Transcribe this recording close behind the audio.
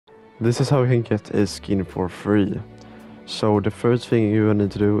This is how you can get a skin for free. So the first thing you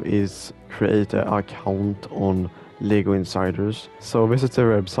need to do is create an account on Lego Insiders. So visit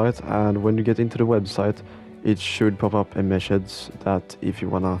their website, and when you get into the website, it should pop up a message that if you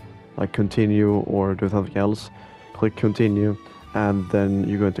wanna like continue or do something else, click continue, and then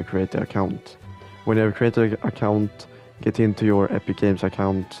you're going to create the account. When you have created an account, get into your Epic Games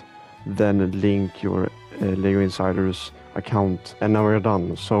account, then link your Lego Insiders account, and now we're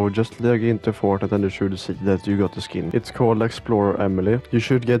done. So just log into Fortnite and you should see that you got the skin. It's called Explorer Emily. You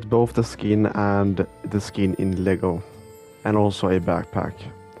should get both the skin and the skin in Lego, and also a backpack.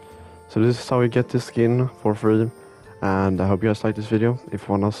 So this is how you get this skin for free, and I hope you guys like this video. If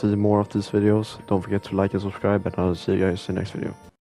you wanna see more of these videos, don't forget to like and subscribe, and I'll see you guys in the next video.